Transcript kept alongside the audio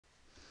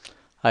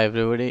Hi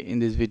everybody, in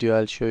this video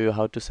I'll show you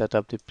how to set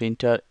up the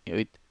printer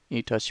with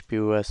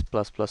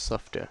uTouchPOS++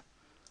 software.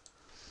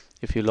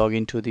 If you log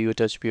into the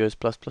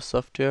uTouchPOS++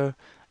 software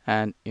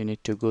and you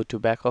need to go to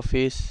back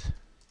office,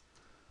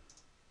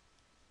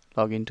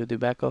 log into the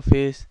back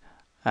office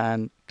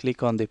and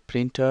click on the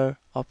printer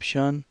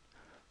option.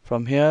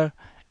 From here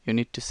you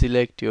need to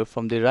select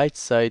from the right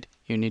side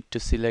you need to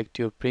select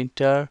your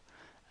printer,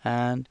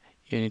 and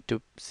you need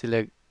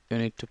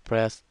to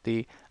press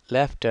the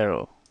left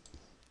arrow.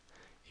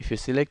 If you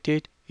select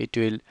it, it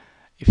will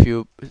if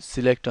you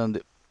select on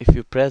the if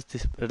you press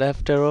this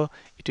left arrow,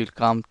 it will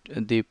come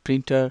the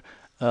printer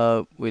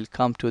will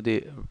come to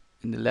the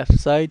in the left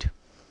side,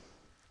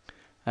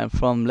 and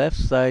from left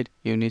side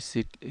you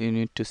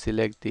need to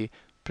select the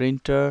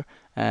printer,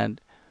 and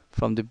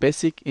from the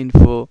basic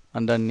info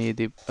underneath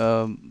the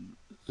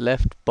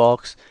left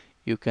box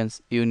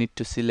you need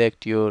to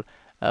select your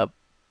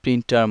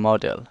printer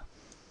model.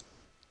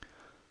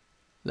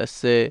 Let's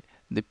say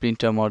the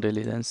printer model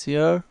is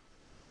NCR.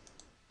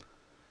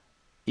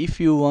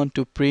 If you want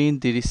to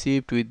print the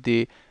receipt with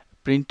the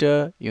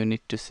printer, you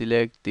need to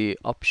select the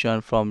option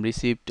from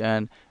receipt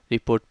and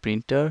report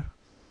printer.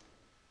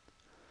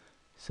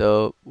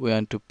 So we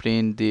want to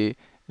print the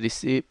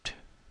receipt,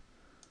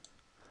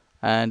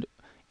 and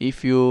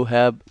if you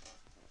have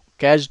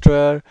cache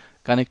drawer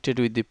connected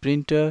with the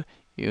printer,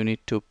 you need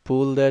to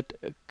pull that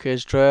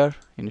cache drawer,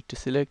 you need to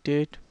select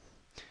it.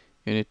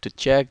 You need to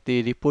check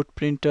the report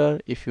printer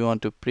if you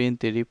want to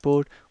print the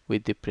report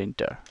with the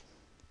printer.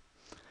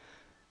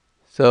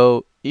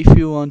 So if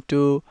you want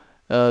to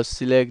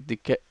select the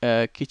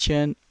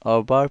kitchen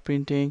or bar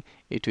printing,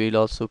 it will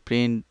also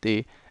print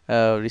the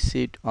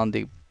receipt on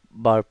the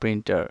bar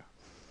printer.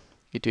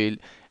 It will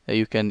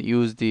you can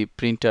use the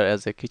printer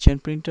as a kitchen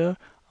printer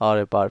or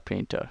a bar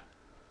printer.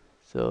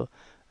 So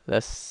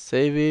let's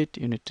save it.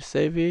 You need to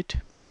save it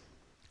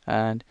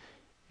and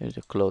you need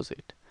to close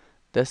it.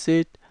 That's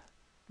it.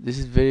 This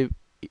is very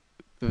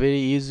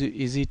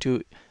easy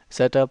to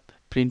set up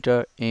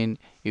printer in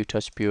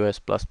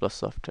uTouchPOS++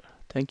 software.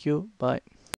 Thank you. Bye.